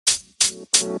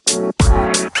And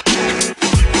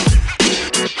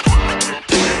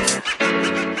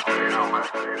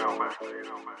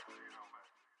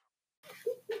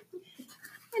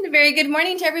a very good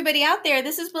morning to everybody out there.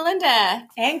 This is Belinda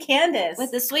and Candace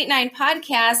with the Sweet Nine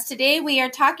podcast. Today we are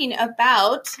talking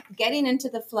about getting into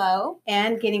the flow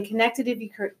and getting connected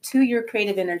to your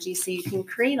creative energy so you can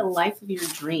create a life of your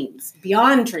dreams,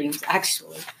 beyond dreams,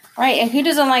 actually. Right, and who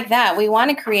doesn't like that? We want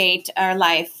to create our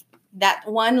life, that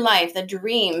one life, the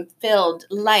dream-filled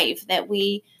life that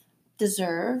we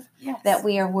deserve, yes. that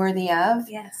we are worthy of,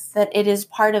 yes. that it is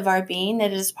part of our being,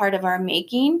 that it is part of our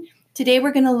making. Today,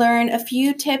 we're going to learn a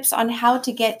few tips on how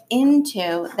to get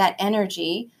into that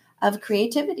energy of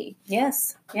creativity.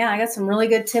 Yes. Yeah, I got some really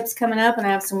good tips coming up, and I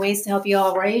have some ways to help you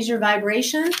all raise your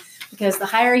vibration, because the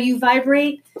higher you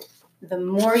vibrate, the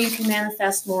more you can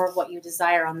manifest more of what you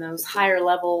desire on those higher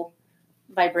level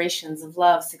vibrations of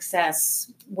love,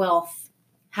 success, wealth,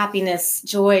 happiness,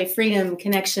 joy, freedom,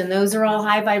 connection. Those are all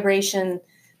high vibration,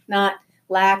 not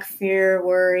lack, fear,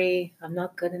 worry, I'm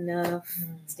not good enough,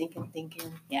 stinking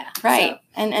thinking. Yeah. Right.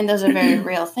 So. And those are very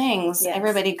real things. Yes.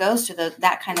 Everybody goes through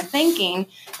that kind of thinking,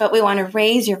 but we want to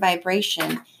raise your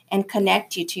vibration and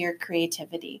connect you to your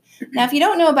creativity. Now, if you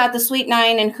don't know about the Sweet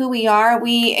Nine and who we are,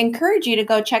 we encourage you to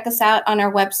go check us out on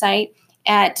our website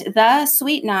at The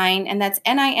Sweet Nine, and that's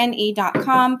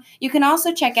NINE.com. You can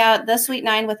also check out The Sweet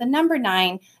Nine with a number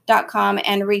 9.com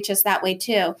and reach us that way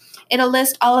too. It'll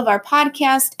list all of our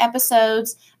podcast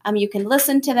episodes. You can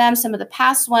listen to them, some of the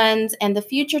past ones, and the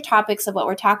future topics of what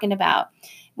we're talking about.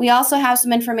 We also have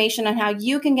some information on how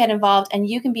you can get involved and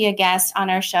you can be a guest on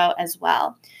our show as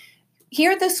well.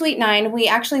 Here at the Sweet Nine, we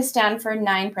actually stand for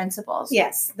 9 principles.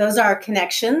 Yes, those are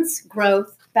connections,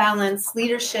 growth, balance,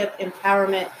 leadership,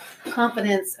 empowerment,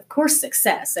 confidence, of course,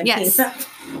 success. Yes.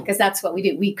 Because that's what we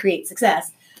do. We create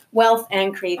success, wealth,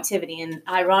 and creativity. And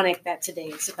ironic that today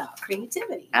is about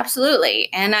creativity. Absolutely.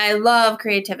 And I love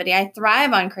creativity. I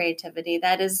thrive on creativity.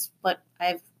 That is what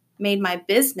I've made my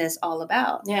business all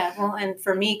about. Yeah. Well, and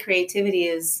for me, creativity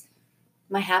is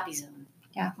my happy zone.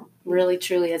 Yeah. Really,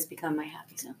 truly has become my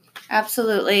happy zone.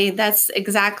 Absolutely. That's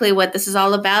exactly what this is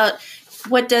all about.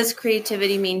 What does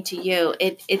creativity mean to you?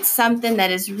 It's something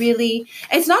that is really,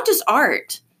 it's not just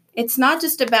art. It's not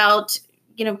just about,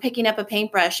 picking up a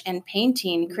paintbrush and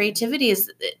painting. Creativity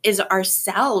is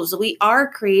ourselves. We are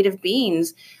creative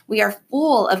beings. We are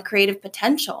full of creative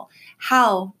potential.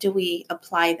 How do we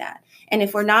apply that? And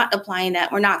if we're not applying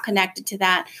that, we're not connected to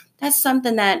that, that's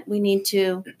something that we need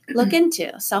to look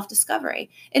into, self-discovery.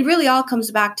 It really all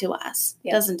comes back to us,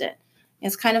 doesn't it?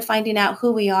 It's kind of finding out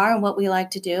who we are and what we like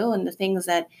to do and the things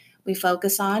that we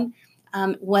focus on,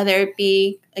 whether it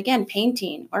be, again,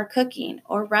 painting or cooking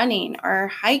or running or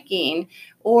hiking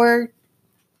or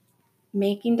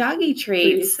making doggy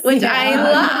treats, which I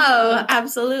love.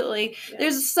 Absolutely. Yeah.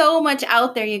 There's so much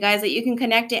out there, you guys, that you can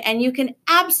connect it, and you can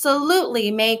absolutely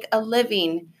make a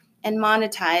living and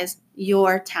monetize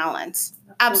your talents.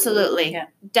 Absolutely. Yeah.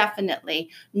 Definitely.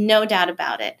 No doubt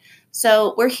about it.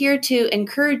 So we're here to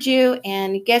encourage you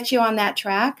and get you on that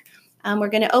track. We're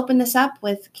going to open this up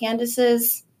with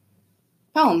Candace's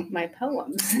poem. My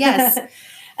poems. Yes.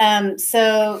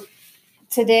 So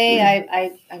today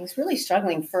I was really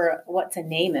struggling for what to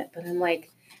name it, but I'm like,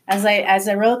 as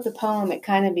I wrote the poem, it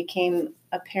kind of became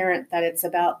apparent that it's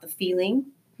about the feeling.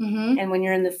 Mm-hmm. And when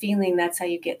you're in the feeling, that's how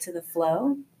you get to the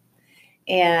flow.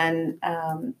 And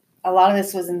a lot of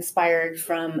this was inspired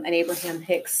from an Abraham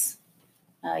Hicks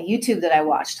YouTube that I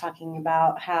watched, talking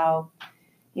about how,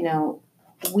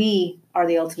 we are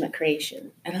the ultimate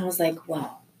creation. And I was like,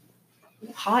 wow,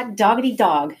 hot doggity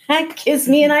dog. That gives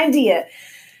me an idea.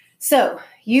 So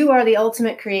you are the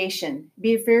ultimate creation.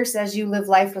 Be fierce as you live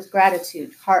life with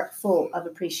gratitude, heart full of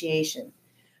appreciation.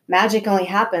 Magic only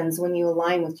happens when you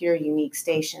align with your unique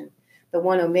station, the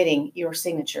one omitting your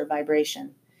signature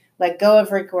vibration. Let go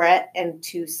of regret and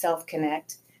to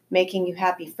self-connect. Making you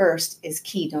happy first is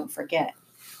key, don't forget.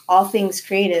 All things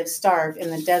creative starve in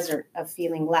the desert of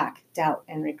feeling lack, doubt,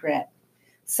 and regret.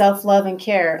 Self-love and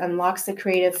care unlocks the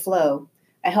creative flow.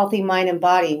 A healthy mind and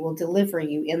body will deliver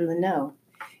you in the know.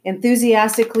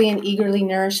 Enthusiastically and eagerly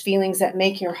nourish feelings that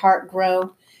make your heart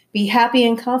grow. Be happy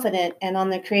and confident, and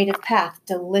on the creative path,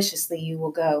 deliciously you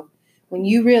will go. When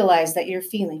you realize that your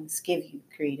feelings give you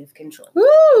creative control.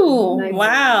 Ooh, nice.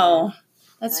 Wow.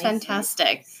 That's nice.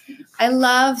 Fantastic. I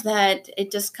love that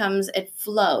it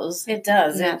flows. It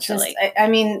does. Naturally.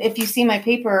 If you see my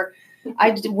paper,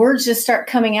 words just start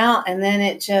coming out, and then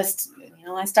it just,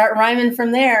 I start rhyming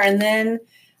from there, and then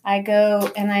I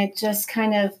go and I just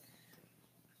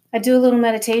I do a little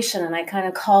meditation, and I kind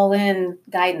of call in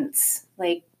guidance,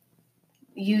 like,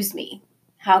 use me.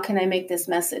 how can I make this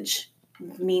message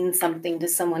mean something to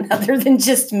someone other than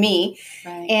just me?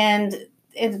 Right. And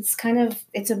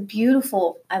it's a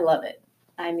beautiful, I love it.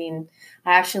 I mean,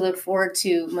 I actually look forward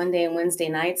to Monday and Wednesday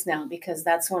nights now, because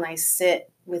that's when I sit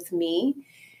with me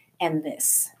and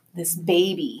this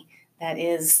baby that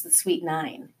is the Sweet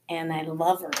Nine. And I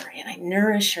love her and I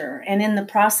nourish her. And in the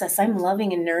process, I'm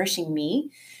loving and nourishing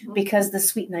me, because the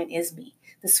Sweet Nine is me.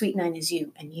 The Sweet Nine is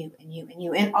you and you and you and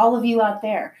you and all of you out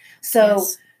there. So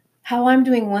Yes. how I'm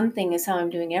doing one thing is how I'm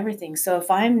doing everything. So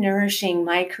if I'm nourishing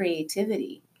my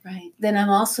creativity, Right. then I'm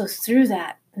also through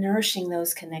that nourishing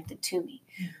those connected to me,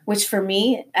 which for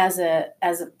me, as the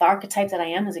archetype that I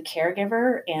am, as a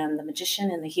caregiver and the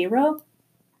magician and the hero,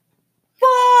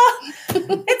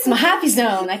 it's my happy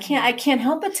zone. I can't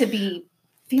help but to be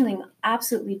feeling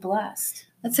absolutely blessed.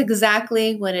 That's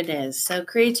exactly what it is. So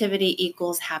creativity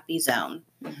equals happy zone.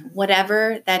 Mm-hmm.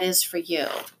 Whatever that is for you,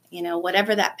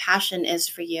 whatever that passion is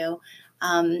for you,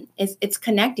 it's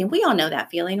connecting. We all know that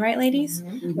feeling, right, ladies?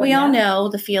 Mm-hmm. We all know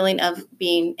the feeling of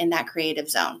being in that creative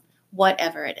zone,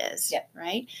 whatever it is, Yep.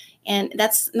 right? And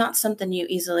that's not something you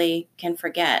easily can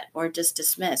forget or just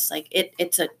dismiss. Like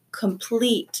it's a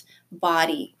complete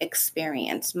body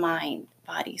experience, mind,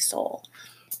 body, soul.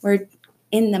 We're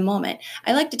in the moment.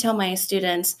 I like to tell my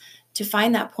students to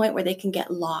find that point where they can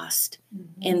get lost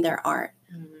in their art,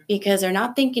 because they're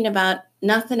not thinking about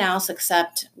nothing else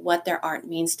except what their art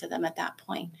means to them at that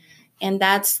point. And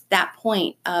that's the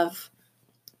point of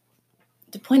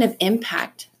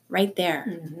impact right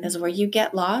there, is where you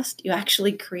get lost. You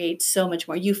actually create so much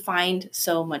more. You find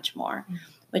so much more,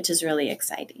 which is really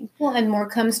exciting. Well, and more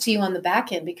comes to you on the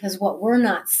back end, because what we're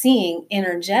not seeing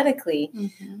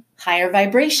energetically, higher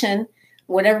vibration,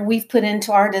 whatever we've put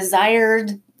into our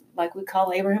desired, like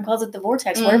Abraham calls it the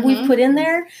vortex, whatever we've put in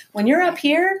there, when you're up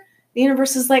here, the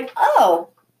universe is like, oh,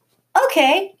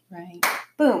 okay. Right.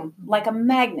 Boom, like a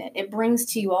magnet. It brings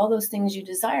to you all those things you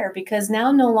desire, because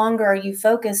now no longer are you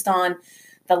focused on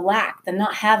the lack, the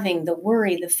not having, the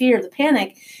worry, the fear, the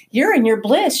panic. You're in your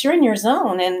bliss, you're in your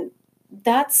zone. And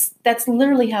that's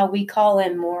literally how we call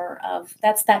in more of,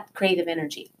 that's that creative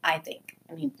energy, I think.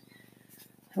 I mean,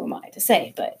 who am I to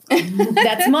say, but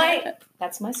that's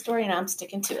my story, and I'm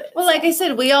sticking to it. Well, like I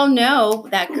said, we all know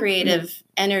that creative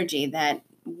energy, that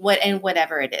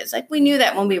whatever it is. Like, we knew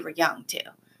that when we were young too.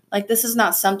 Like, this is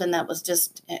not something that was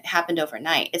just, it happened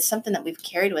overnight. It's something that we've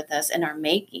carried with us in our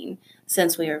making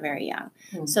since we were very young.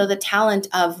 So the talent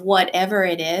of whatever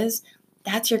it is,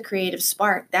 that's your creative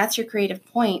spark. That's your creative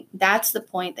point. That's the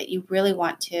point that you really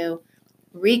want to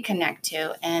reconnect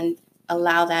to and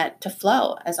allow that to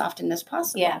flow as often as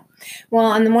possible. Yeah.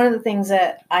 Well, and then one of the things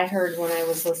that I heard when I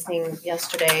was listening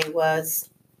yesterday was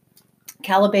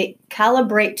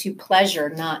calibrate to pleasure,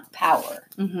 not power.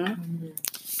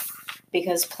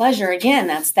 Because pleasure, again,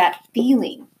 that's that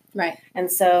feeling. Right.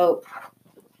 And so,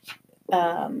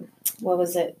 what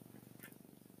was it?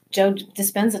 Joe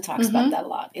Dispenza talks about that a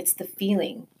lot. It's the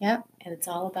feeling. Yep. And it's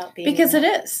all about being. Because it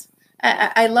is.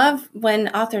 I love when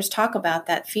authors talk about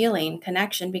that feeling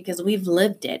connection, because we've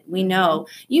lived it. We know,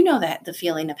 that the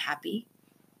feeling of happy,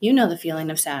 the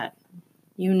feeling of sad,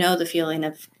 the feeling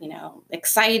of,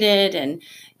 excited and,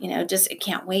 just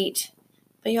can't wait.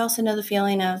 But you also know the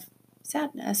feeling of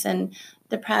sadness and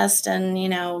depressed and,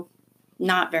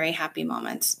 not very happy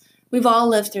moments. We've all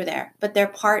lived through there, but they're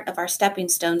part of our stepping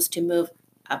stones to move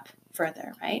up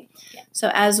further, right? Yeah.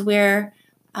 So as we're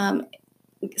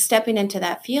stepping into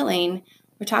that feeling,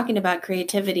 we're talking about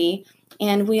creativity,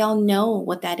 and we all know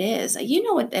what that is. You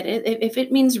know what that is. If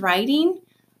it means writing,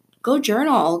 go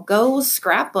journal, go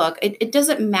scrapbook. It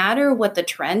doesn't matter what the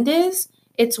trend is.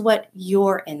 It's what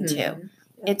you're into.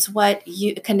 It's what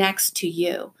connects to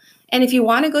you. And if you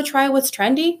want to go try what's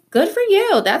trendy, good for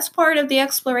you. That's part of the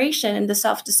exploration and the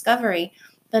self-discovery.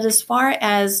 But as far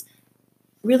as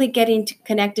really getting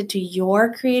connected to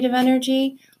your creative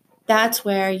energy, that's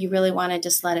where you really want to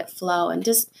just let it flow and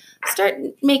just start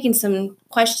making some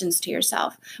questions to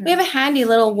yourself. We have a handy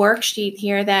little worksheet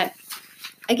here that,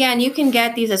 again, you can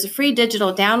get these as free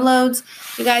digital downloads.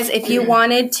 You guys, if you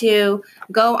wanted to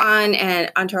go on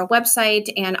and onto our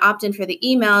website and opt in for the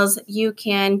emails, you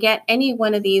can get any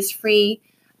one of these free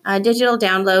digital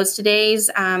downloads. Today's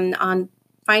on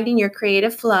finding your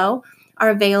creative flow are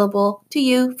available to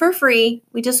you for free.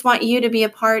 We just want you to be a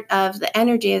part of the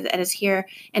energy that is here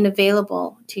and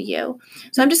available to you.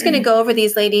 So I'm just going to go over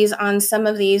these, ladies, on some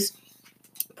of these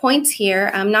points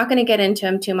here. I'm not going to get into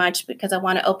them too much because I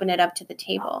want to open it up to the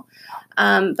table.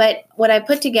 But what I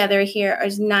put together here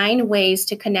is 9 ways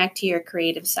to connect to your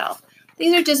creative self.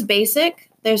 These are just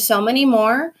basic. There's so many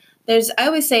more. I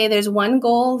always say there's one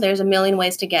goal, there's a million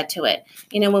ways to get to it.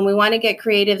 When we want to get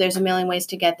creative, there's a million ways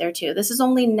to get there too. This is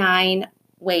only 9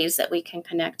 ways that we can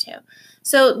connect to.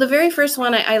 So the very first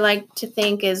one I like to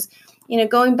think is,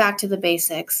 going back to the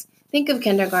basics. Think of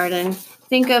kindergarten.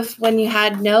 Think of when you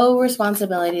had no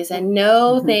responsibilities and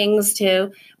no things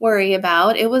to worry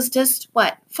about. It was just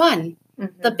what? Fun.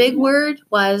 The big word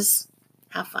was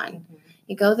have fun.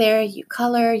 You go there, you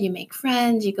color, you make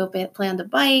friends, you go play on the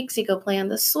bikes, you go play on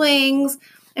the swings.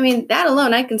 I mean, that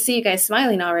alone, I can see you guys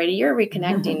smiling already. You're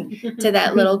reconnecting to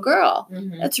that little girl.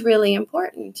 That's really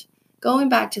important. Going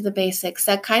back to the basics,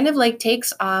 that kind of like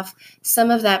takes off some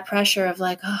of that pressure of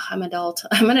like, oh, I'm an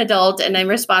adult and I'm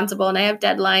responsible and I have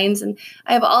deadlines and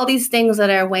I have all these things that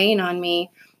are weighing on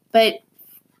me. But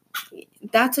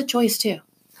that's a choice too.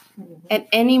 At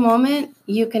any moment,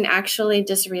 you can actually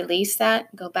just release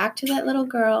that, go back to that little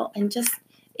girl and just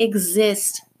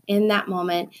exist in that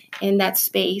moment, in that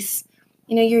space.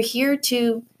 You're here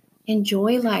to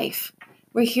enjoy life.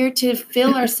 We're here to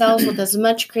fill ourselves with as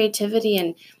much creativity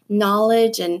and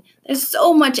knowledge, and there's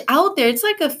so much out there. It's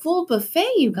like a full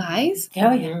buffet, you guys.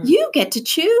 Oh, yeah. You get to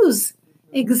choose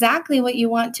exactly what you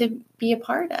want to be a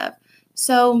part of.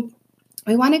 So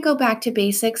we want to go back to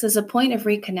basics as a point of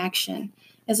reconnection,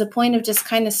 as a point of just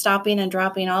kind of stopping and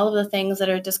dropping all of the things that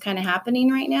are just kind of happening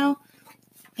right now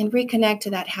and reconnect to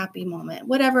that happy moment,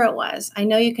 whatever it was. I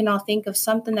know you can all think of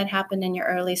something that happened in your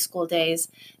early school days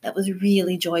that was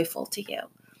really joyful to you,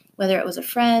 whether it was a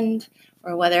friend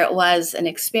or whether it was an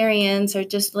experience or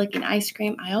just licking ice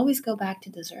cream. I always go back to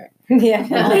dessert. Yeah.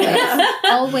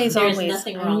 Always.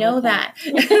 Nothing wrong I know with that.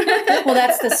 Well,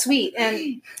 that's the sweet.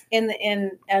 And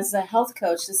in as a health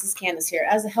coach, this is Candace here.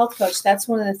 As a health coach, that's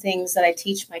one of the things that I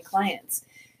teach my clients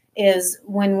is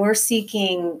when we're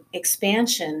seeking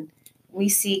expansion, we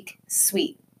seek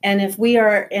sweet. And if we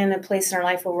are in a place in our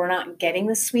life where we're not getting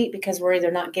the sweet because we're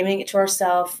either not giving it to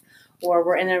ourselves or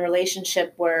we're in a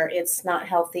relationship where it's not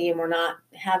healthy and we're not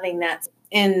having that.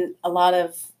 In a lot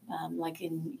of, like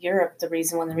in Europe,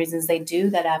 one of the reasons they do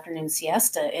that afternoon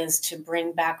siesta is to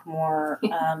bring back more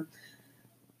of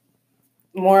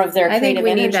their creative energy. I think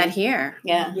we need that here.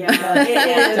 Yeah.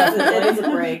 It is a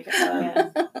break.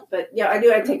 But yeah,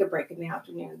 I take a break in the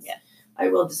afternoons. Yeah. I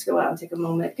will just go out and take a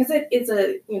moment because it's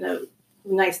a,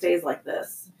 nice days like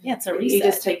this. Yeah, it's a reset. You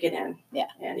just take it in. Yeah.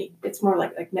 And it's more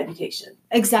like meditation.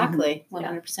 Exactly.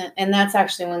 100%. And that's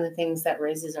actually one of the things that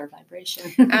raises our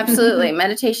vibration. Absolutely.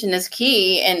 Meditation is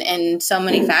key in so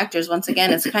many factors. Once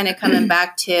again, it's kind of coming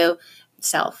back to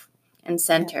self and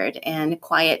centered and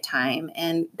quiet time.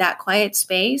 And that quiet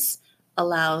space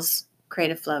allows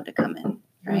creative flow to come in.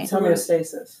 Right. It's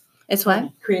homeostasis. It's what?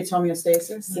 Creates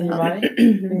homeostasis in your body.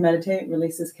 When you meditate,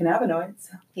 releases cannabinoids.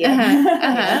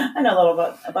 Yeah. I know a little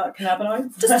bit about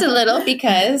cannabinoids. Just a little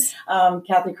because.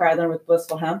 Kathy Kreidler with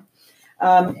Blissful Hemp.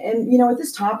 And, with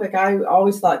this topic, I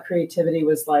always thought creativity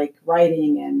was like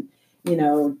writing and,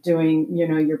 doing,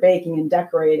 your baking and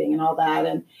decorating and all that.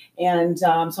 And so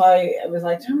I was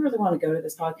like, I don't really want to go to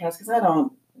this podcast because I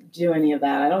don't do any of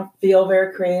that. I don't feel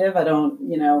very creative. I don't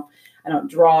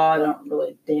draw. I don't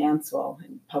really dance. Well,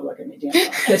 in public, I may dance in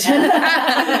the kitchen.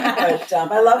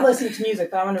 But I love listening to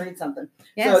music. But I want to read something.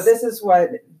 Yes. So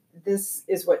this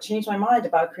is what changed my mind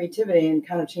about creativity and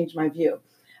kind of changed my view.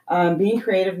 Being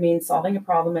creative means solving a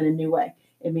problem in a new way.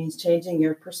 It means changing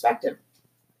your perspective.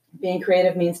 Being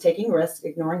creative means taking risks,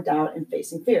 ignoring doubt, and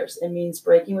facing fears. It means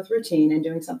breaking with routine and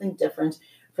doing something different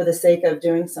for the sake of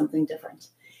doing something different.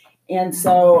 And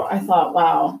so I thought,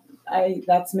 wow,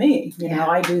 that's me.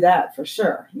 I do that for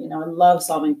sure. I love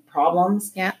solving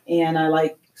problems. Yeah. And I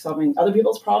like solving other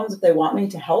people's problems if they want me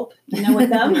to help, with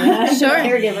them. Sure.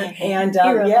 Caregiver. And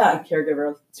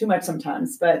caregiver too much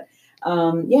sometimes. But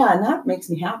and that makes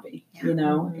me happy,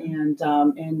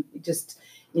 and just,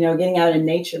 getting out in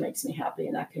nature makes me happy,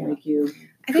 and that can make you.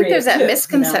 I think there's that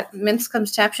too,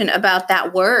 misconception about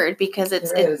that word because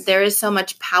there is so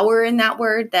much power in that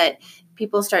word that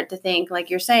people start to think,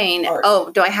 like you're saying, art. Oh,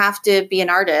 do I have to be an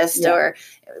artist? Yeah. Or,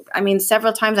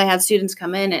 several times I had students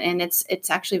come in and it's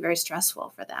actually very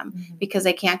stressful for them because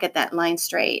they can't get that line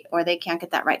straight or they can't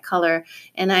get that right color.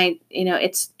 And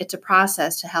it's a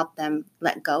process to help them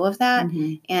let go of that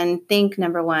and think,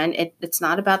 number one, it's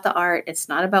not about the art. It's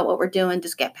not about what we're doing.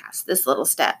 Just get past this little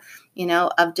step,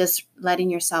 of just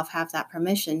letting yourself have that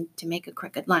permission to make a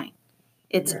crooked line.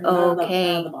 It's okay.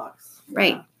 Out of the box.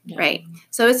 Right. Yeah. Yeah. Right.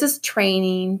 So it's just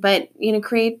training, but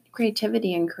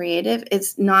creativity and creative,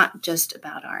 it's not just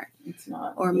about art. It's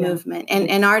not. Or movement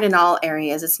and art in all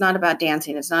areas. It's not about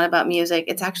dancing. It's not about music.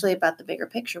 It's actually about the bigger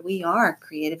picture. We are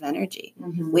creative energy.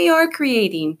 We are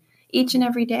creating each and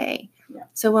every day. Yeah.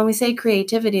 So when we say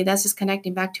creativity, that's just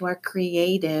connecting back to our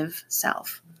creative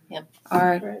self. Yep.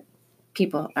 Our Right.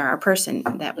 people, or our person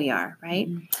that we are, right?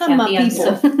 Come on, Kathy,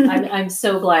 I'm people. I'm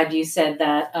so glad you said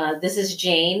that. This is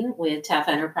Jane with Taft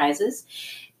Enterprises.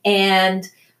 And,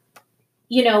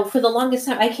 for the longest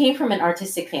time, I came from an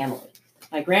artistic family.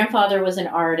 My grandfather was an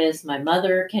artist. My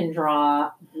mother can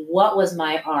draw. What was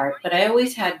my art? But I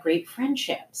always had great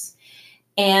friendships.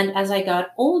 And as I got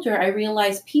older, I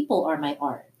realized people are my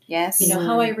art. Yes.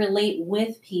 How I relate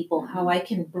with people, how I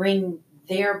can bring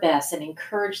their best and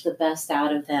encourage the best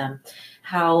out of them,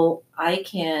 how I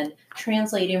can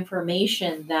translate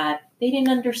information that they didn't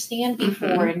understand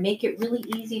before and make it really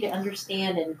easy to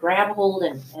understand and grab hold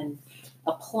and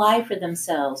apply for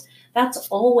themselves. That's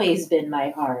always been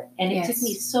my art. And it took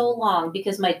me so long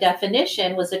because my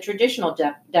definition was a traditional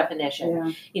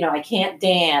definition. Yeah. I can't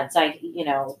dance.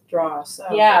 Draw. So.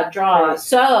 Draw. Right.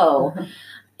 So,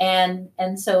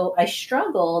 and so I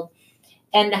struggled.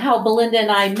 And how Belinda and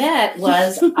I met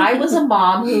was I was a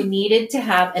mom who needed to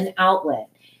have an outlet.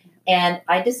 And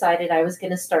I decided I was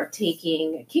going to start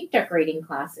taking cake decorating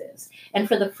classes. And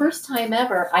for the first time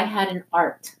ever, I had an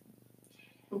art.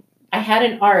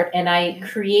 And I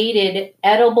created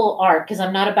edible art because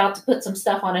I'm not about to put some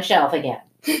stuff on a shelf again,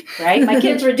 right? My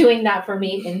kids were doing that for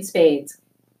me in spades.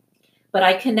 But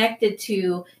I connected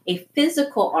to a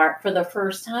physical art for the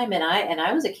first time, and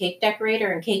I was a cake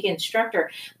decorator and cake instructor.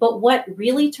 But what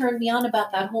really turned me on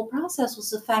about that whole process was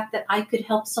the fact that I could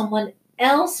help someone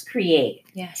else create.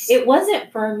 Yes. It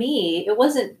wasn't for me. It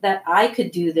wasn't that I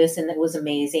could do this and it was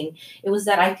amazing. It was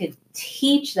that I could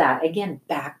teach that, again,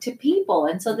 back to people.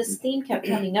 And so this theme kept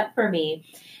coming up for me.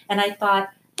 And I thought,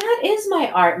 that is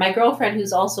my art. My girlfriend,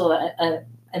 who's also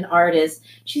an artist,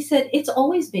 she said, it's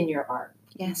always been your art.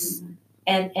 Yes.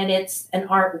 And it's an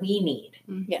art we need,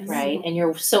 Yes. right? And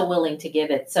you're so willing to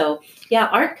give it. So, yeah,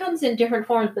 art comes in different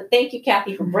forms. But thank you,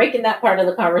 Kathy, for breaking that part of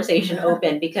the conversation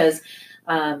open because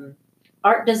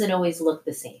art doesn't always look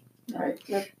the same. Right.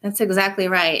 That's exactly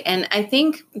right. And I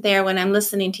think there, when I'm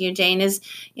listening to you, Jane, is,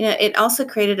 it also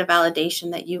created a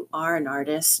validation that you are an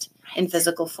artist in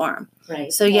physical form.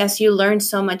 Right. So, yes, you learned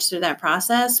so much through that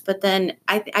process. But then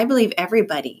I believe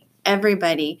everybody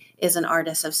is an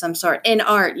artist of some sort. In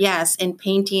art, yes, in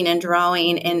painting and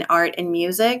drawing, in art and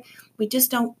music. We just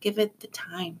don't give it the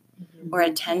time or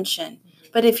attention.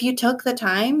 But if you took the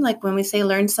time, like when we say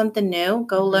learn something new,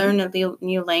 go learn a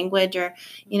new language or,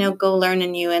 go learn a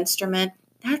new instrument,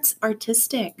 that's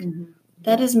artistic.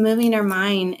 That is moving our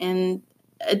mind in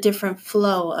a different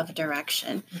flow of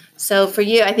direction. So for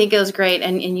you, I think it was great.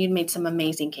 And you made some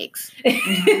amazing cakes.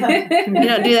 You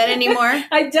don't do that anymore?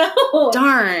 I don't.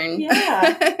 Darn.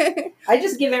 Yeah. I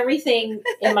just give everything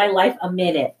in my life a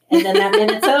minute. And then that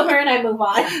minute's over and I move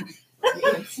on.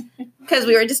 Because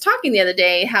we were just talking the other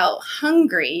day how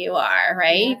hungry you are,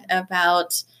 right? Yeah.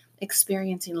 About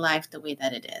experiencing life the way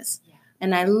that it is. Yeah.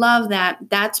 And I love that.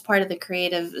 That's part of the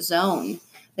creative zone.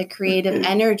 The creative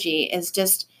energy is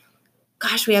just,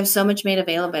 gosh, we have so much made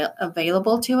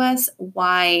available to us.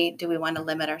 Why do we want to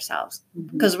limit ourselves?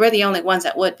 Because we're the only ones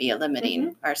that would be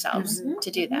limiting ourselves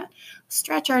to do that.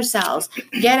 Stretch ourselves,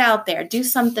 get out there, do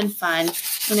something fun,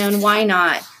 and why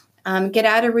not? Get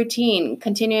out of routine.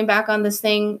 Continuing back on this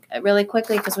thing really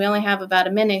quickly because we only have about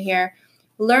a minute here.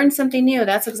 Learn something new.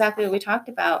 That's exactly what we talked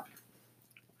about.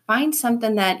 Find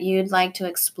something that you'd like to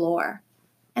explore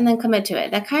and then commit to it.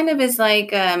 That kind of is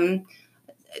like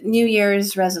New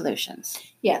Year's resolutions.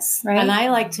 Yes. Right? And I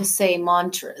like to say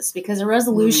mantras because a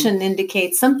resolution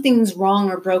indicates something's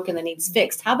wrong or broken that needs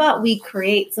fixed. How about we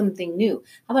create something new?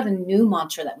 How about a new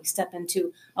mantra that we step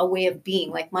into a way of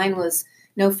being? Like mine was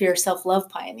No Fear, Self-Love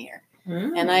Pioneer.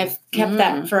 And I've kept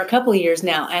that for a couple of years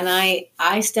now. And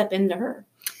I step into her.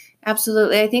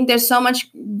 Absolutely. I think there's so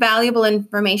much valuable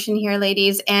information here,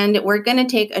 ladies. And we're going to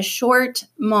take a short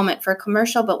moment for a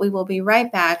commercial, but we will be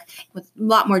right back with a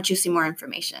lot more juicy, more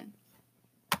information.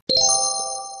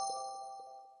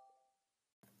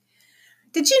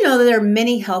 Did you know that there are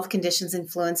many health conditions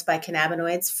influenced by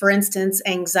cannabinoids? For instance,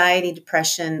 anxiety,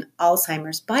 depression,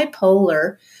 Alzheimer's,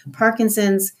 bipolar,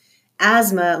 Parkinson's,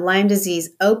 asthma, Lyme disease,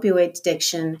 opioid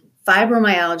addiction,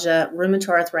 fibromyalgia, rheumatoid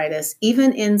arthritis,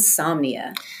 even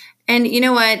insomnia. And you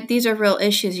know what? These are real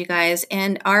issues, you guys.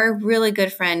 And our really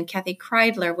good friend, Kathy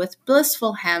Kreidler with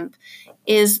Blissful Hemp,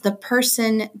 is the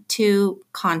person to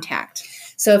contact.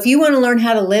 So if you want to learn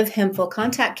how to live hempful,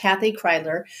 contact Kathy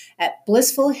Kreidler at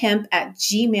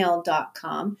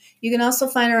blissfulhemp@gmail.com. You can also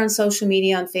find her on social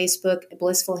media on Facebook,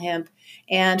 Blissful Hemp.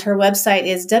 And her website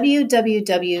is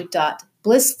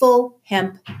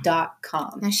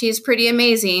www.blissfulhemp.com. Now, she's pretty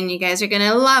amazing. You guys are going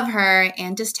to love her.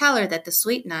 And just tell her that the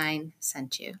Sweet Nine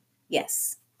sent you.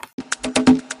 Yes.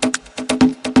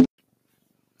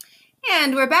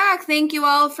 And we're back. Thank you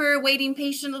all for waiting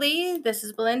patiently. This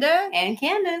is Belinda And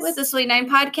Candace. with the Sweet Nine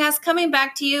Podcast, coming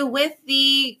back to you with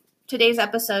today's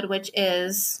episode, which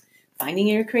is Finding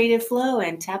your creative flow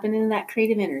and tapping into that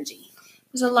creative energy.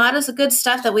 there's a lot of good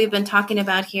stuff that we've been talking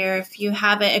about here.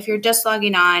 If you're just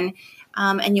logging on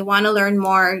and you want to learn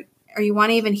more, or you want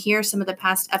to even hear some of the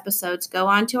past episodes, go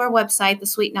on to our website, The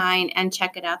Sweet Nine, and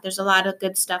check it out. There's a lot of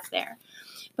good stuff there.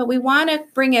 But we want to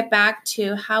bring it back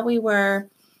to how we were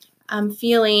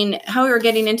feeling, how we were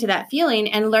getting into that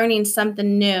feeling and learning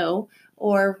something new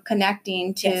or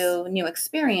connecting to new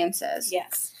experiences.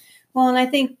 Yes. Well, and I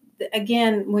think,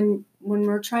 again, when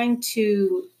we're trying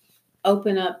to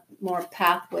open up more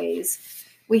pathways,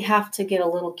 we have to get a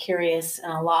little curious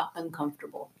and a lot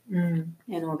uncomfortable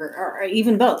in order, or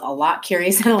even both, a lot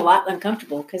curious and a lot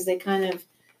uncomfortable, because they kind of,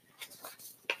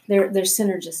 they're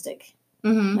synergistic.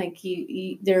 Mm-hmm. Like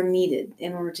they're needed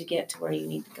in order to get to where you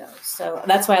need to go. So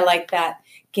that's why I like that,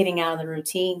 getting out of the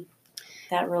routine.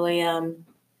 That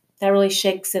really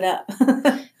shakes it up.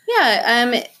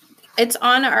 Yeah. It's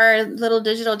on our little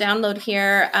digital download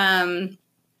here.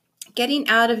 Getting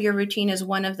out of your routine is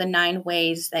one of the 9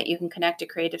 ways that you can connect to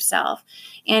creative self.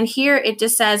 And here it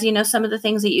just says, some of the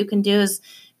things that you can do is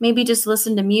maybe just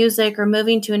listen to music or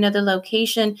moving to another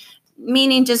location,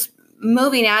 meaning just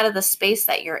moving out of the space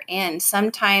that you're in.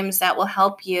 Sometimes that will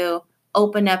help you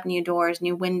open up new doors,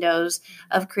 new windows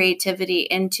of creativity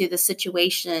into the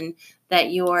situation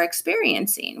that you're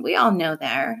experiencing. We all know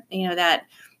that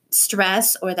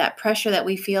stress or that pressure that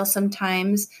we feel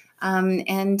sometimes.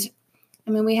 And I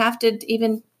mean, we have to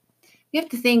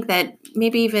think that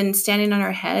maybe even standing on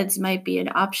our heads might be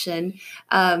an option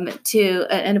to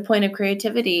a point of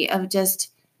creativity, of just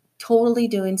totally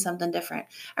doing something different.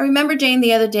 I remember, Jane,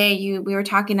 the other day, we were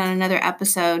talking on another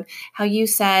episode, how you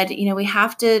said, we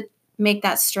have to make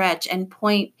that stretch and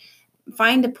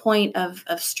find a point of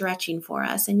stretching for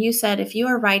us. And you said, if you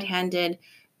are right-handed,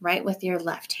 write with your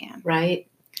left hand. Right.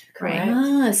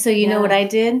 Correct. So you know what I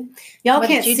did? Y'all What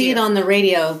can't did you see do? it on the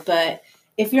radio, but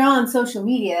if you're on social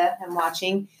media and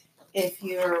watching, if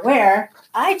you're aware,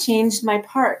 I changed my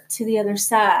part to the other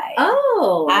side.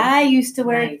 Oh. I used to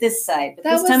wear Nice. it this side, but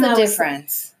That this was time the I was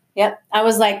difference. Yep. I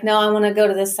was like, no, I want to go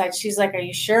to this side. She's like, are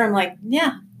you sure? I'm like,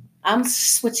 yeah, I'm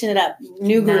switching it up.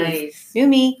 New groove. Nice. New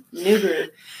me, new groove.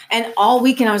 And all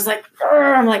weekend I was like,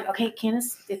 "Grr." I'm like, okay,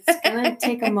 Candace, it's going to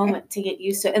take a moment to get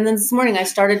used to it. And then this morning I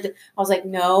was like,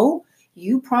 no,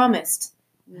 you promised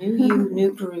new you,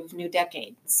 new groove, new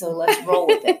decade. So let's roll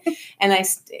with it. And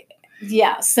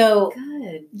so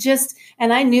Good.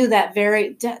 and I knew that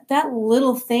that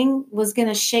little thing was going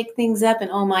to shake things up,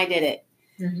 and oh my, did it.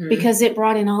 Mhm. Because it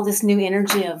brought in all this new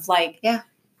energy of like, Yeah.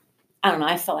 I don't know.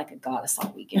 I felt like a goddess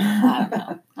all weekend. I don't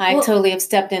know. I Well- totally have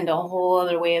stepped into a whole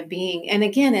other way of being. And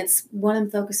again, it's what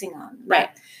I'm focusing on. Right.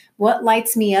 What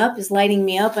lights me up is lighting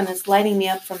me up, and it's lighting me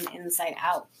up from the inside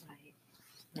out.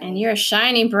 And you're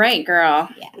shining bright, girl.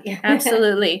 Yeah.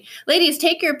 Absolutely. Ladies,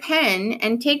 take your pen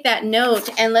and take that note,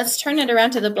 and let's turn it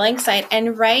around to the blank side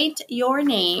and write your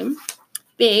name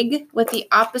big with the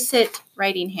opposite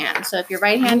writing hand. So if you're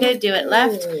right-handed, do it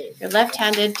left. If you're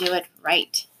left-handed, do it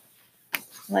right.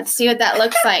 Let's see what that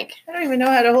looks like. I don't even know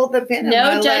how to hold the pen. No in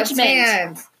my left judgment.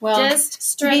 hand. Well, Just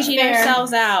stretching fair,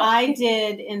 ourselves out. I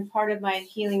did, in part of my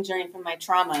healing journey from my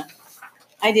trauma,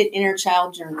 I did inner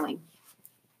child journaling.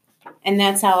 And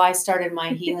that's how I started my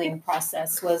healing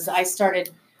process. Was I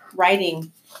started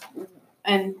writing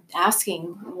and asking,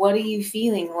 what are you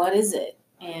feeling? What is it?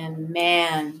 And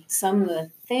man, some of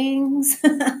the things.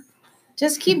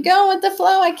 Just keep going with the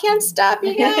flow. I can't stop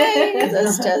you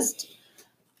guys.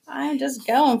 I'm just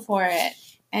going for it.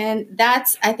 And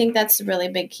I think that's a really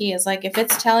big key, is like, if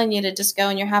it's telling you to just go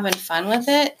and you're having fun with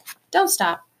it, don't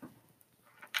stop.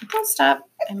 Don't stop.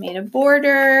 I made a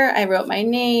border. I wrote my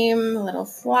name, a little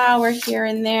flower here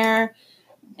and there,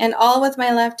 and all with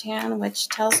my left hand, which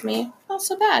tells me, not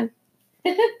so bad.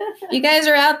 You guys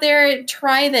are out there,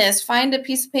 try this. Find a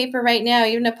piece of paper right now,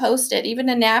 even a Post-it, even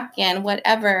a napkin,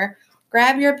 whatever.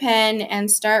 Grab your pen and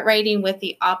start writing with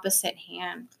the opposite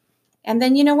hand. And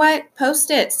then, you know what? Post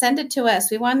it. Send it to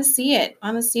us. We want to see it.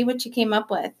 Want to see what you came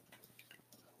up with.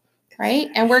 Right?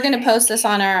 And we're going to post this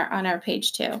on our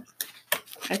page too.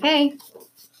 Okay.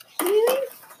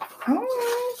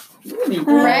 Oh,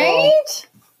 Right?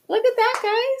 Look at that,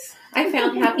 guys. I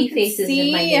found happy faces See,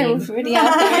 in my name. everybody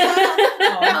out there.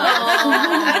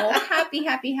 Oh, happy,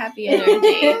 happy, happy energy.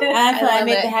 I love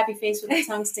made it. the happy face with the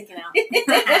tongue sticking out.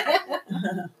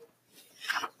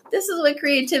 This is what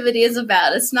creativity is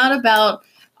about. It's not about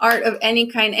art of any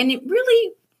kind. And it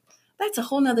really, that's a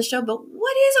whole nother show. But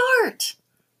what is art?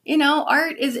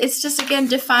 Art it's just, again,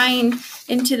 defined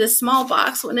into the small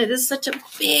box when it is such a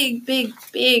big, big,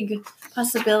 big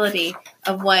possibility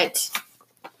of what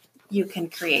you can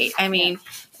create. I mean,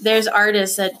 there's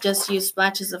artists that just use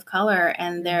splashes of color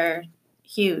and they're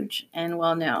huge and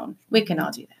well known. We can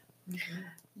all do that.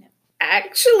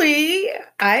 Actually,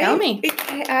 Tell me.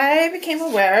 I became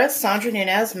aware of Sandra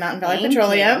Nunez, Mountain Valley Thank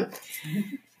Petroleum.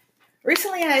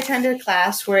 Recently, I attended a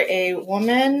class where a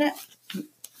woman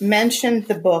mentioned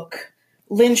the book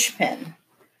Lynchpin.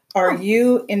 Are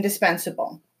You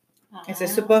Indispensable? Is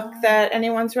this a book that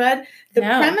anyone's read? The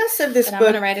No, premise of this But I'm book,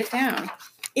 going to write it down.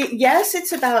 yes,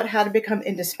 it's about how to become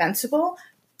indispensable,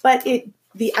 but it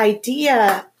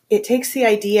takes the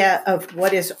idea of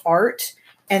what is art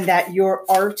and that your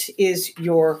art is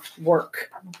your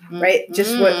work, right?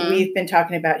 Just what we've been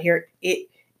talking about here. It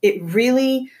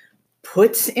really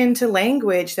puts into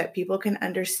language that people can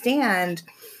understand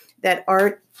that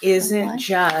art isn't What?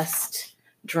 just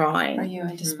drawing. Are you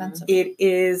indispensable? It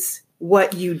is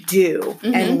what you do.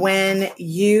 And when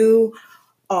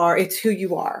it's who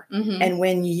you are. And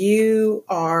when you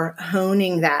are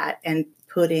honing that and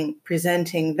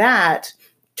presenting that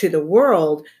to the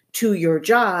world, to your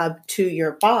job, to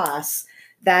your boss,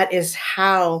 that is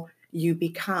how you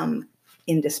become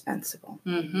indispensable.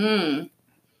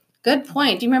 Good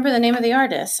point. Do you remember the name of the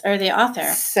artist or the author?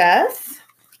 Seth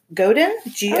Godin,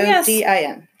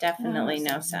 Godin. Definitely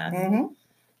know Seth. Mhm.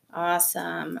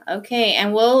 Awesome. Okay,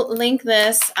 and we'll link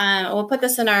this. We'll put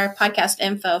this in our podcast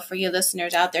info for you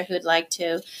listeners out there who'd like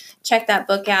to check that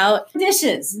book out.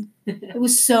 Dishes. It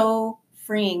was so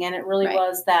freeing, and it really Right.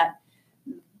 was that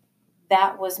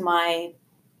was my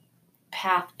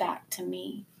path back to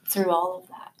me through all of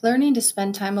that. Learning to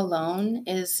spend time alone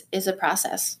is a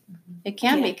process. It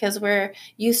can be, Yeah. because we're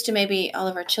used to maybe all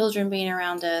of our children being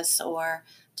around us, or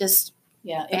just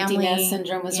Yeah, Family, emptiness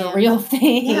syndrome was yeah. a real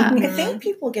thing. Yeah. I think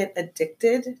people get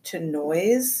addicted to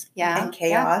noise and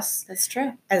chaos that's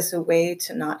true. as a way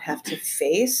to not have to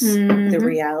face the Mhm.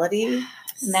 reality.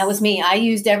 And that was me. I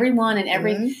used everyone and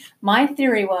every. Mhm. My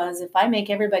theory was, if I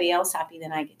make everybody else happy,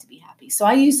 then I get to be happy. So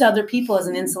I used other people as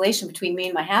an insulation between me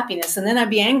and my happiness, and then I'd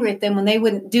be angry at them when they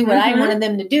wouldn't do what I Mhm. wanted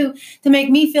them to do to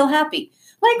make me feel happy.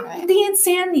 Like Right. the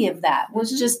insanity of that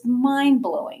was just mind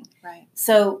blowing. Right.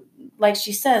 So, like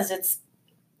she says, it's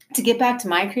to get back to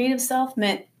my creative self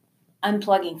meant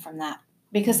unplugging from that,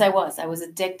 because I was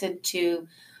addicted to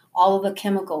all of the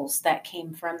chemicals that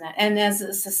came from that. And as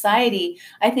a society,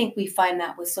 I think we find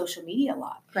that with social media a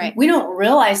lot. Right. We don't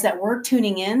realize that we're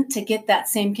tuning in to get that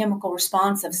same chemical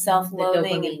response of The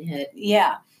self-loathing and dopamine hit.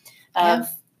 Yeah.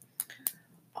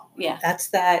 That's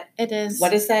that. It is.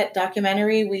 What is that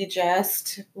documentary we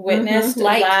just witnessed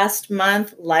Like. last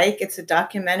month? It's a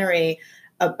documentary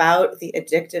about the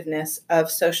addictiveness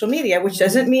of social media, which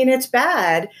doesn't mean it's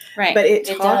bad, Right. but it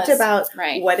talked does. about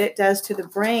Right. what it does to the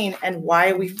brain and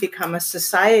why we've become a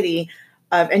society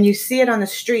of, and you see it on the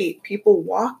street, people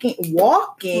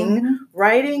walking,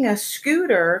 riding a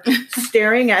scooter,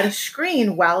 staring at a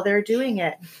screen while they're doing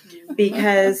it,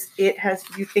 because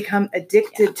you've become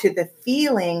addicted to the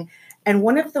feeling. And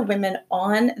one of the women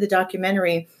on the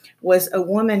documentary was a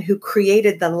woman who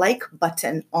created the like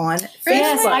button on Facebook.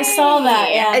 Yes, I saw that.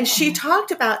 Yeah. And she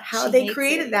talked about how She they hates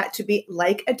created it. that to be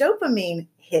like a dopamine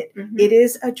hit. Mhm. It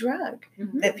is a drug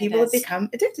that It people have is.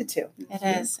 become addicted to. It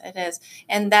is. It is.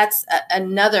 And that's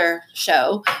another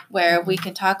show where we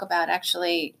can talk about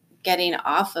actually getting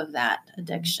off of that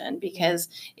addiction, because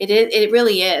it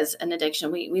really is an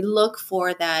addiction. We look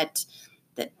for that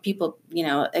people,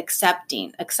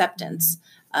 acceptance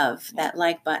of that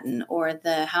like button, or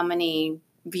the how many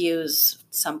views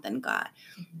something got.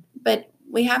 But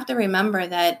we have to remember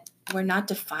that we're not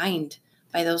defined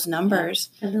by those numbers.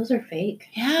 And those are fake.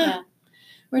 Yeah.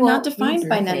 We're Well, not defined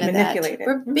by none of that. manipulated,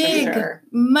 We're for big, sure.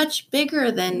 much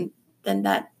bigger than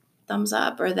that thumbs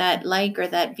up or that like or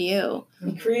that view.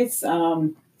 It creates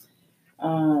so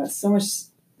much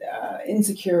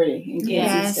insecurity in kids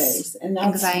Yes. these days, and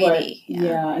that's Anxiety, what,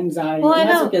 yeah. anxiety. Well, I and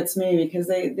that's know. what gets me, because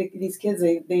these kids,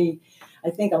 I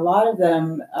think a lot of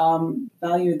them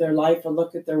value their life or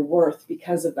look at their worth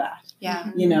because of that,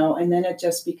 Yeah. and then it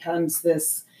just becomes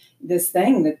this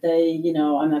thing that they,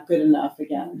 I'm not good enough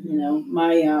again.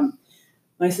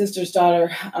 My sister's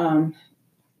daughter,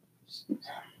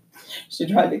 she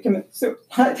tried to commit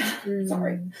suicide.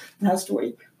 Sorry, last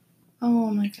week.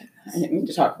 Oh my I goodness. didn't mean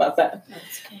to talk about that,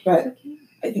 but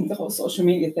I think the whole social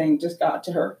media thing just got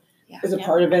to her. Yeah. As a Yeah.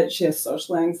 part of it, she has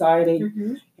social anxiety,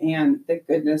 Mhm. and thank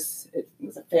goodness it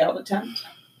was a failed attempt.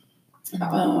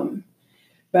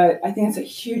 But I think it's a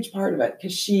huge part of it,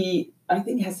 because she, I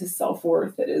think, has this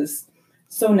self-worth that is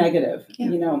so negative, Yeah.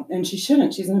 you know, and she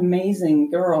shouldn't. She's an amazing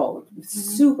girl,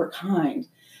 super kind.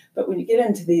 But when you get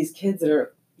into these kids that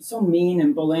are so mean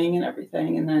and bullying and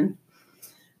everything, and then,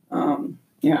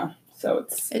 so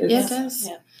It does.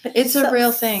 Yeah. It's a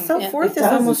real thing. Self-worth It is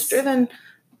does. almost driven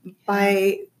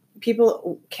by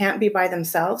people can't be by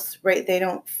themselves, right? They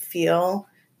don't feel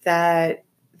that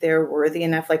they're worthy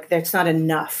enough. Like that's not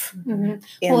enough Mhm.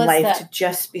 in Well, it's life that- to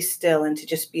just be still and to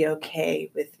just be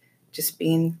okay with just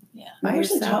being by I wish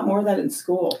they yourself. taught more of that in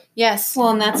school. Yes. Well,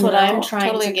 and that's what No, I'm trying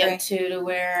totally to get to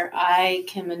where I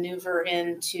can maneuver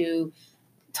in to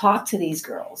talk to these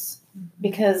girls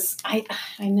because I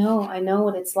know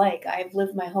what it's like. I've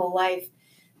lived my whole life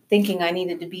thinking I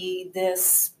needed to be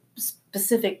this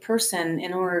specific person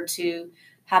in order to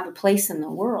have a place in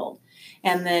the world.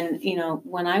 And then,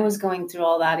 when I was going through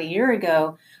all that a year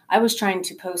ago, I was trying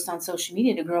to post on social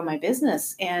media to grow my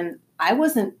business. And I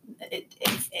wasn't,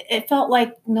 it felt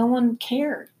like no one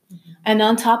cared. And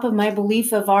on top of my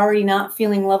belief of already not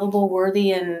feeling lovable,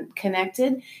 worthy, and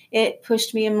connected, it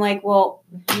pushed me. I'm like, well,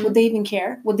 would they even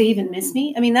care? Would they even miss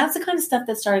me? I mean, that's the kind of stuff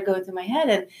that started going through my head.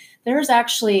 And there's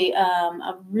actually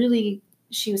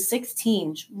she was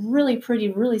 16, really pretty,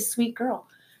 really sweet girl.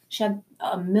 She had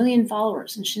 1 million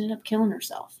followers and she ended up killing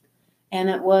herself. And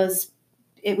it was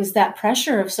that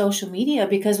pressure of social media,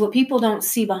 because what people don't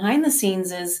see behind the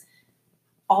scenes is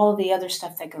all of the other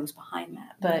stuff that goes behind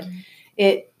that. But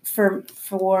it, for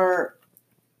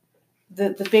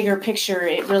the bigger picture,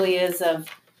 it really is of,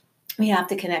 we have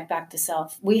to connect back to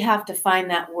self. We have to find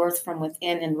that worth from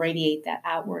within and radiate that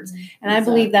outwards. And I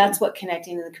believe Exactly. that's what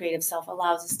connecting to the creative self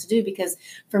allows us to do, because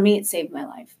for me, it saved my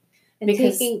life. And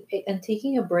Because-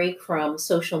 taking a break from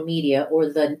social media or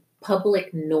the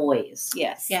public noise.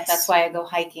 Yes. Yes. That's why I go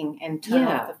hiking and turn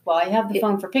Yeah. off I have the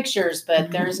phone for pictures,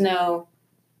 but there's no,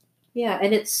 Yeah,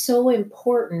 and it's so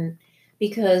important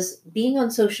because being on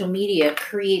social media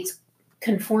creates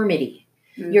conformity.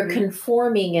 You're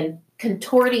conforming and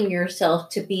contorting yourself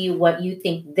to be what you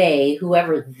think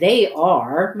whoever they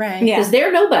are, Right. Yeah. because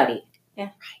they're nobody. Yeah.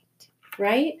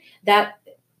 Right? That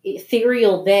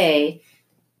ethereal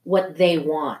what they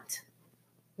want.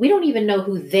 We don't even know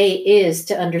who they is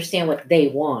to understand what they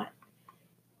want.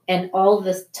 And all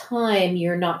this time,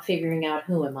 you're not figuring out,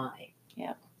 who am I?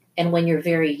 Yeah. And when you're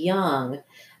very young,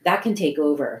 that can take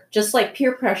over. Just like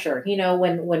peer pressure.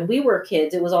 When we were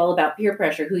kids, it was all about peer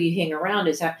pressure. Who you hang around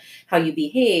is how you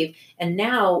behave. And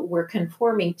now we're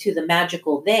conforming to the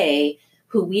magical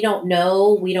who we don't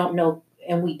know,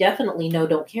 and we definitely know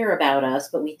don't care about us,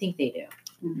 but we think they do.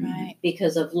 Right.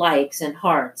 Because of likes and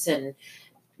hearts and,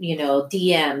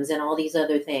 DMs and all these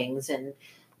other things. And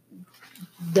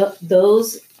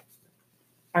those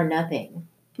are nothing.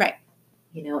 Right.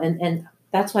 And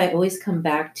that's why I always come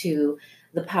back to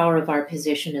the power of our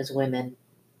position as women.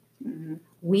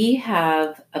 We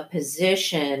have a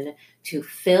position to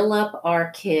fill up our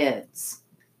kids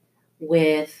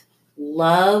with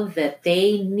love that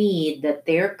they need, that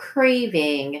they're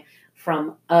craving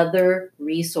from other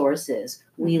resources.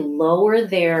 We lower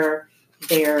their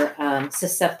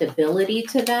susceptibility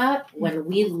to that when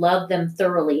we love them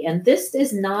thoroughly. And this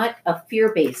is not a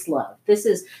fear-based love. This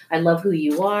is, I love who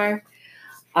you are.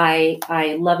 I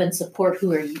love and support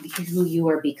who you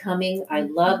are becoming. I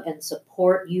love and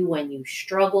support you when you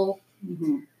struggle,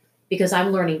 because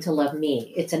I'm learning to love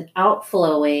me. It's an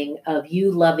outflowing of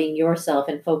you loving yourself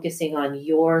and focusing on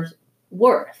your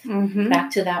worth.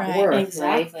 Back to that Right, worth,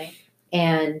 exactly. right?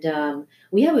 And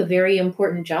we have a very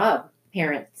important job,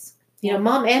 parents.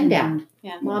 Mom and dad.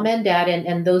 Yeah. Mom and dad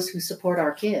and those who support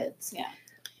our kids.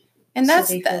 And So that's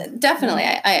they feel- definitely,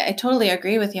 I totally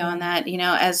agree with you on that,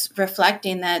 as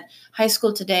reflecting that high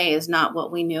school today is not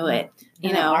what we knew it,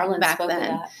 Arlen back spoke of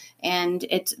then. that. And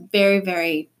it's very,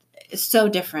 very, so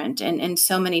different in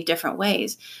so many different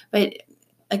ways. But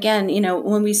again,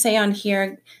 when we say on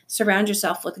here, surround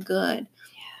yourself with good,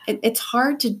 it's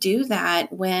hard to do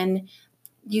that when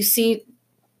you see,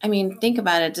 think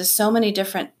about it. There's so many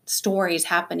different stories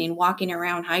happening, walking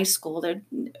around high school. They're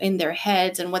in their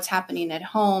heads, and what's happening at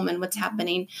home, and what's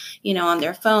happening, on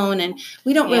their phone. And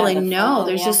we don't really the know. phone,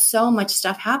 There's yeah. just so much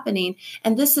stuff happening.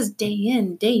 And this is day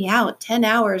in, day out, 10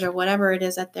 hours or whatever it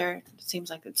is at it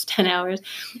seems like it's 10 hours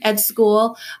at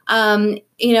school.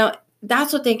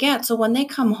 That's what they get. So when they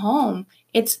come home,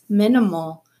 it's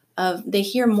minimal. They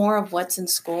hear more of what's in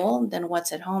school than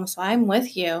what's at home. So I'm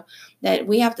with you that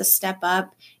we have to step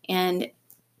up and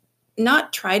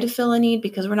not try to fill a need,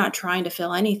 because we're not trying to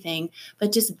fill anything,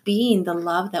 but just being the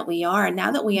love that we are. And now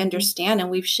that we understand and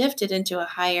we've shifted into a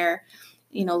higher,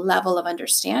 level of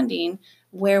understanding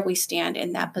where we stand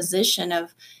in that position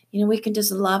of, we can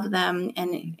just love them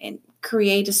and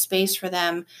create a space for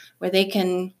them where they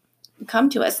can come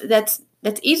to us. That's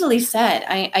easily said.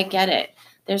 I get it.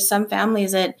 There's some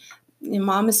families that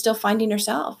mom is still finding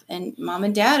herself, and mom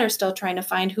and dad are still trying to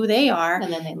find who they are,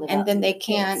 And then they live and out then to they their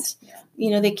can't, kids.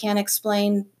 they can't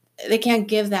explain, they can't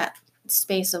give that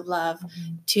space of love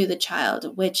Mhm. to the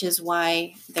child, which is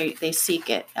why they seek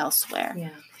it elsewhere. Yeah.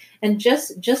 And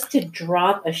just to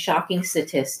drop a shocking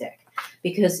statistic,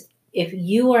 because if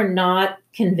you are not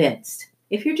convinced,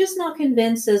 if you're just not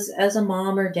convinced as a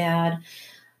mom or dad,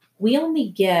 we only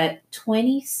get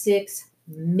 26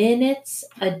 minutes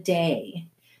a day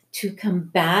to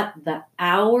combat the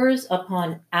hours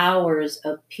upon hours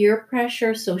of peer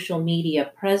pressure, social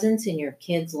media presence in your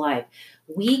kid's life.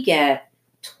 We get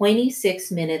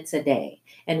 26 minutes a day.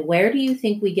 And where do you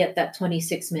think we get that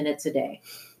 26 minutes a day?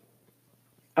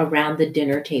 Around the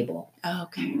dinner table.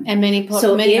 Okay. And many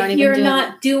So many if aren't even you're doing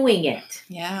not doing it,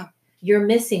 Yeah. you're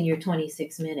missing your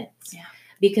 26 minutes. Yeah.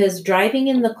 Because driving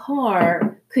in the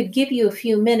car could give you a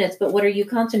few minutes, but what are you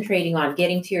concentrating on?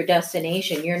 Getting to your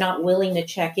destination. You're not willing to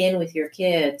check in with your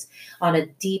kids on a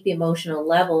deep emotional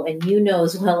level. And you know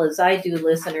as well as I do,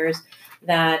 listeners,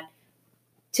 that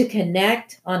to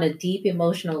connect on a deep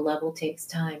emotional level takes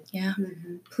time. Yeah.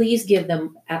 Mhm. Please give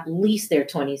them at least their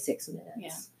 26 minutes.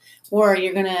 Yeah. Or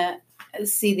you're going to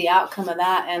see the outcome of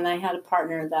that. And I had a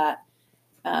partner that,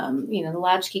 the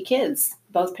latchkey kids,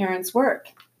 both parents work.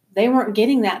 They weren't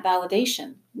getting that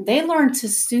validation. They learned to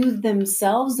soothe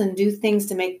themselves and do things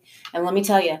to make, and let me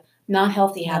tell you, not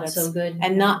healthy Not habits. so good.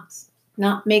 And does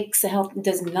not make a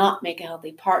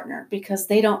healthy partner, because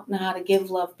they don't know how to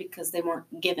give love because they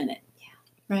weren't given it.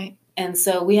 Right. And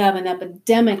so we have an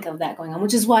epidemic of that going on,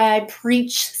 which is why I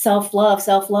preach self-love,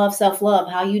 self-love, self-love.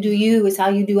 How you do you is how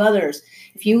you do others.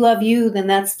 If you love you, then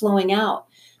that's flowing out.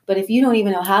 But if you don't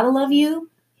even know how to love you,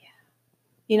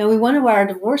 we wonder why our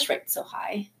divorce rate is so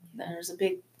high. There's a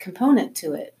big component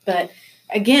to it. But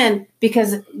again,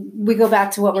 because we go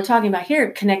back to what we're talking about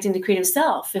here, connecting to creative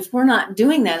self. If we're not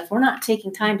doing that, if we're not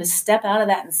taking time to step out of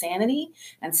that insanity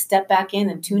and step back in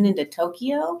and tune into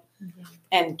Tokyo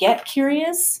and get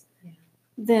curious,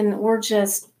 then we're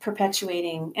just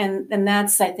perpetuating. And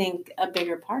that's, I think, a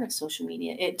bigger part of social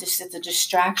media. It's a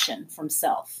distraction from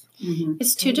self. Mhm.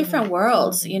 It's two different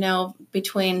worlds,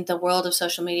 between the world of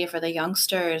social media for the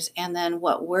youngsters and then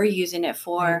what we're using it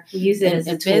for. We use it as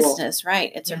a tool. Business,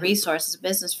 right? It's a Yeah. resource, it's a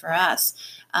business for us.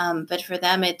 But for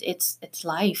them, it's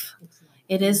life.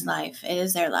 It is life. It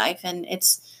is their life. And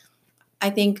I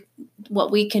think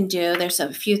what we can do, there's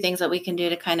a few things that we can do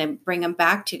to kind of bring them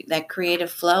back to that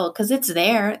creative flow, because it's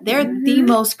there. They're the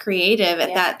most creative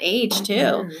at that age too.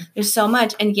 Mhm. There's so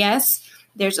much. And yes,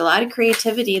 there's a lot of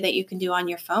creativity that you can do on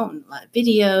your phone, a lot of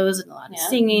videos and a lot of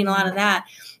singing, a lot of that.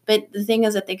 But the thing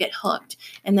is that they get hooked,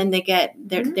 and then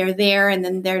they're there, and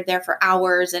then they're there for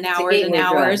hours and hours and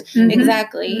hours. Mhm.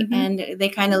 Exactly. Mhm. And they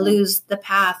kind of lose the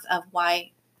path of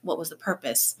what was the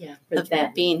purpose For of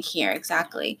that. being here.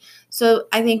 Exactly. So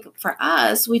I think for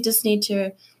us, we just need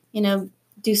to,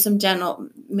 do some general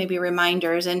maybe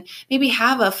reminders, and maybe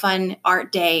have a fun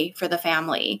art day for the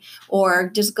family,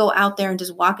 or just go out there and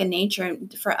just walk in nature,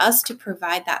 and for us to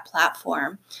provide that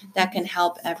platform that can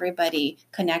help everybody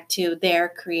connect to their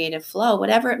creative flow,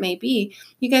 whatever it may be.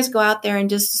 You guys go out there and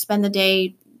just spend the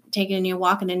day taking a new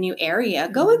walk in a new area.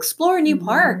 Go explore a new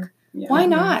park. Yeah. Why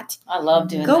not? I love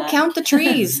doing Go that. count the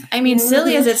trees. I mean,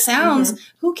 silly as it sounds,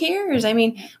 who cares? I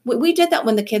mean, we did that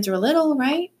when the kids were little,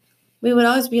 right? We would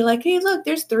always be like, hey, look,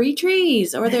 there's 3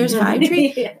 trees, or there's 5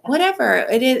 trees, whatever.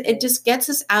 It just gets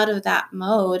us out of that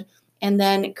mode, and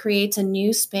then it creates a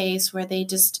new space where they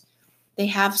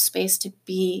have space to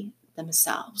be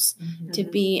themselves, to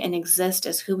be and exist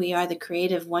as who we are, the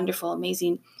creative, wonderful,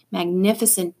 amazing,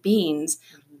 magnificent beings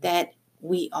that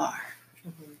we are,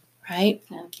 right?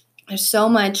 Yeah. There's so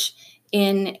much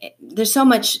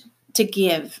to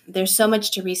give. There's so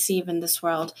much to receive in this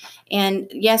world. And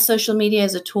yes, social media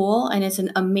is a tool, and it's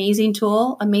an amazing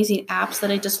tool, amazing apps that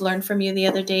I just learned from you the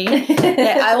other day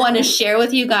that I want to share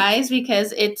with you guys,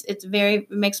 because it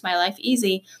makes my life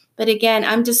easy. But again,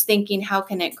 I'm just thinking, how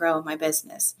can it grow my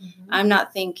business? I'm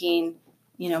not thinking,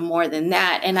 more than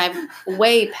that. And I've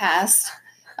way past,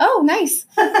 oh, nice.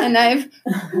 And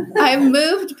I've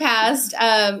moved past,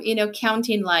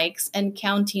 counting likes and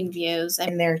counting views.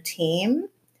 In their team,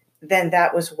 then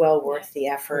that was well worth the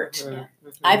effort.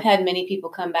 I've had many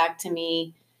people come back to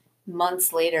me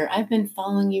months later, I've been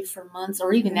following you for months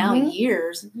or even now Mhm.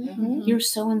 years. Mhm. You're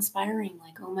so inspiring.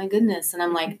 Like, oh my goodness. And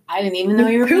I'm like, I didn't even know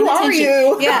you were Who paying are attention.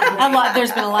 you? Yeah.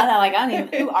 There's been a lot of that. Like, I don't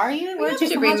even, who are you? We Where'd have you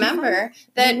to come? How'd you find remember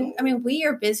that, Mhm. I mean, we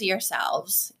are busy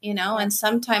ourselves, and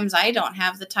sometimes I don't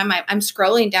have the time. I'm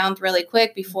scrolling down really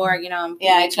quick before, I'm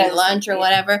Yeah, I try making to lunch or yeah.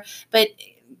 whatever. But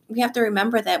we have to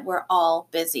remember that we're all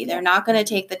busy. They're not going to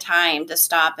take the time to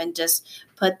stop and just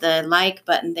put the like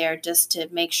button there just to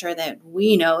make sure that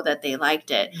we know that they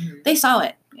liked it. They saw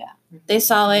it. Yeah. They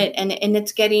saw it, and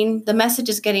the message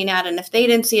is getting out. And if they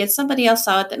didn't see it, somebody else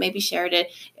saw it that maybe shared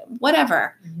it,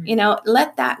 whatever.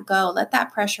 Let that go, let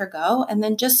that pressure go. And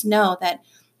then just know that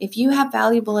if you have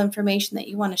valuable information that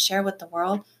you want to share with the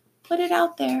world, put it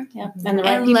out there Yeah. And the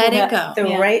right and people let it that- go.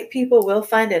 The right people will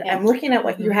find it. Yeah. I'm looking at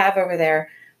what you have over there.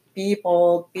 Be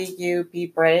bold, be you, be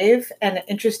brave. And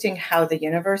interesting how the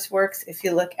universe works. If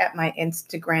you look at my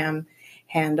Instagram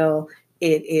handle,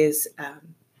 it is,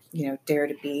 dare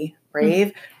to be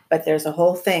brave. But there's a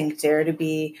whole thing, dare to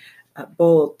be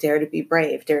bold, dare to be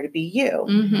brave, dare to be you.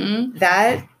 Mm-hmm.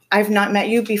 That, I've not met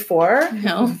you before.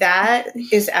 No. That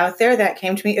is out there. That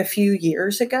came to me a few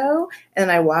years ago. And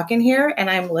I walk in here and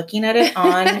I'm looking at it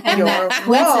on And your that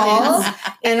wall. coincidence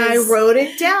And I is- wrote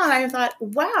it down. I thought,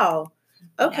 wow,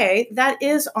 okay, that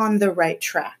is on the right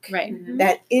track. Right. Mhm.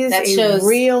 That is That a shows-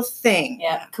 real thing.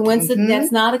 Yeah. Coincidence. Mhm.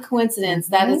 That's not a coincidence.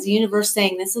 That Mhm. is the universe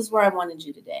saying, this is where I wanted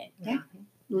you today. Yeah.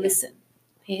 Listen.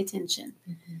 Pay attention.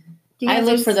 You I guys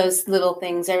look are- for those little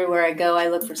things everywhere I go. I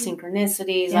look for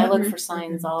synchronicities. I look for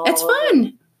signs all It's over.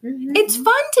 fun. It's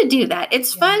fun to do that.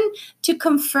 It's fun to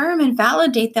confirm and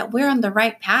validate that we're on the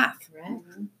right path.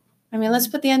 I mean, let's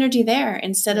put the energy there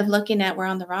instead of looking at we're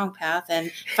on the wrong path and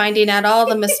finding out all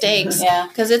the mistakes, Yeah.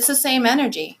 because it's the same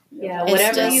energy. Yeah, It's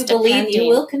whatever just you believe, depending. you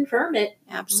will confirm it.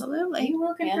 Absolutely. You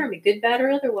will confirm it, good, bad, or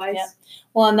otherwise. Yeah.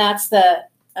 Well, and that's the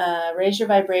raise your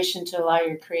vibration to allow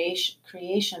your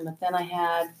creation. But then I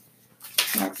had,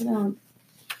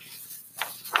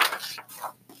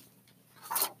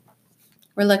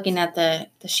 We're looking at the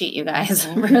sheet, you guys,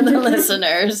 for the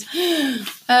listeners.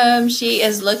 She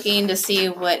is looking to see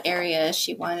what area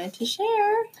she wanted to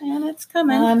share, and it's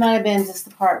coming. it might have been just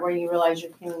the part where you realize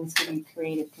your feelings give you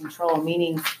creative control,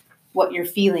 meaning what you're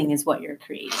feeling is what you're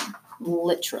creating,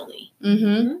 literally.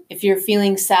 Mm-hmm. If you're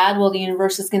feeling sad, well, the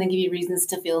universe is going to give you reasons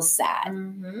to feel sad.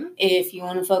 If you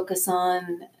want to focus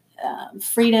on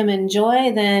freedom and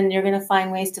joy, then you're going to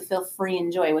find ways to feel free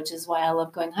and joy, which is why I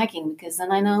love going hiking, because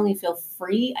then I not only feel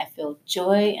free, I feel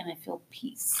joy and I feel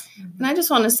peace. And I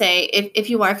just want to say, if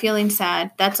you are feeling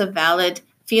sad, that's a valid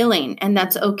feeling, and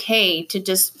that's okay to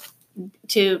just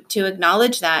to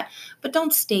acknowledge that, but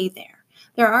don't stay there.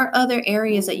 There are other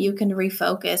areas that you can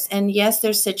refocus. And yes,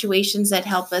 there's situations that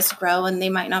help us grow, and they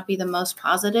might not be the most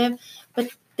positive, but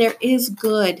there is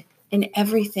good in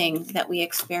everything that we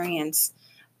experience.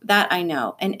 That I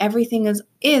know. And everything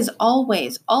is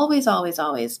always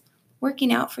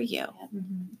working out for you.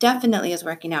 Definitely is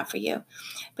working out for you.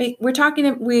 But we're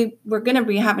going to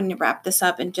be having to wrap this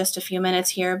up in just a few minutes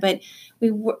here, but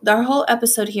our whole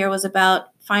episode here was about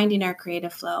finding our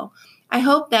creative flow. I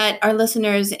hope that our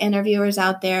listeners and our viewers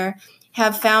out there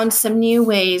have found some new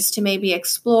ways to maybe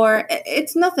explore.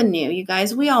 It's nothing new, you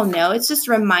guys. We all know. It's just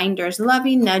reminders,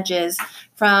 loving nudges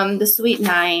from the Sweet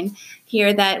Nine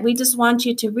here that we just want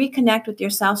you to reconnect with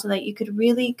yourself so that you could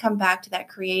really come back to that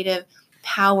creative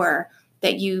power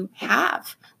that you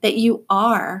have, that you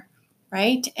are,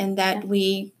 right? And that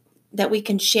we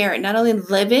can share it, not only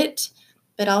live it,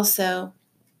 but also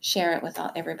share it with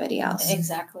everybody else.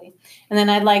 Exactly. And then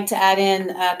I'd like to add in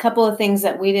a couple of things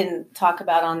that we didn't talk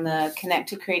about on the Connect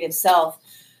to Creative Self.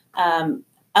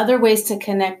 Other ways to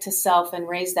connect to self and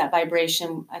raise that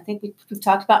vibration. I think we've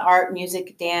talked about art,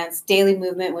 music, dance, daily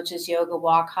movement, which is yoga,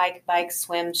 walk, hike, bike,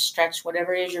 swim, stretch,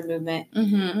 whatever it is your movement.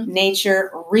 Mm-hmm.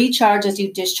 Nature, recharge as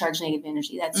you discharge negative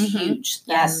energy. That's Mhm. huge.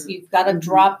 Yes. You've got to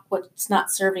drop what's not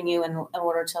serving you in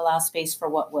order to allow space for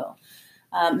what will.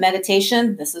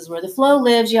 Meditation, this is where the flow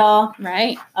lives, y'all.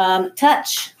 Right.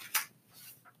 Touch.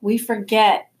 We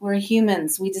forget we're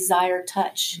humans. We desire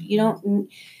touch. You don't.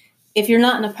 If you're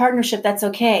not in a partnership, that's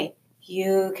okay.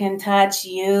 You can touch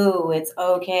you. It's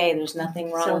okay. There's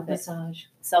nothing wrong with it. Self-massage.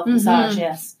 Self-massage, Mhm.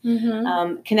 yes.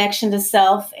 Mm-hmm. Connection to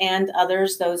self and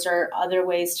others. Those are other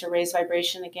ways to raise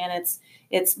vibration. Again,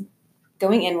 it's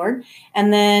going inward.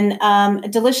 And then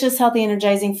delicious, healthy,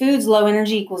 energizing foods. Low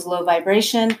energy equals low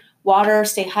vibration. Water,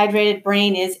 stay hydrated.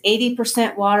 Brain is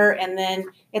 80% water. And then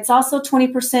it's also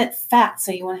 20% fat.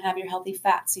 So you want to have your healthy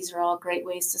fats. These are all great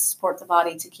ways to support the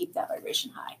body to keep that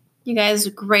vibration high. You guys,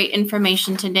 great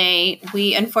information today.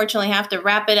 We unfortunately have to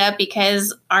wrap it up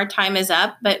because our time is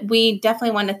up, but we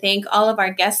definitely want to thank all of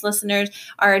our guest listeners,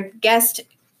 our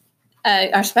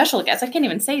special guests. I can't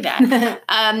even say that.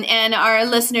 And our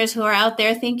listeners who are out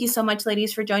there. Thank you so much,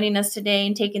 ladies, for joining us today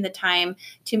and taking the time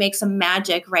to make some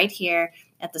magic right here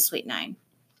at the Sweet Nine.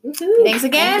 Woohoo. Thanks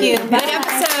again. Thank you. Good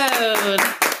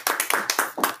episode.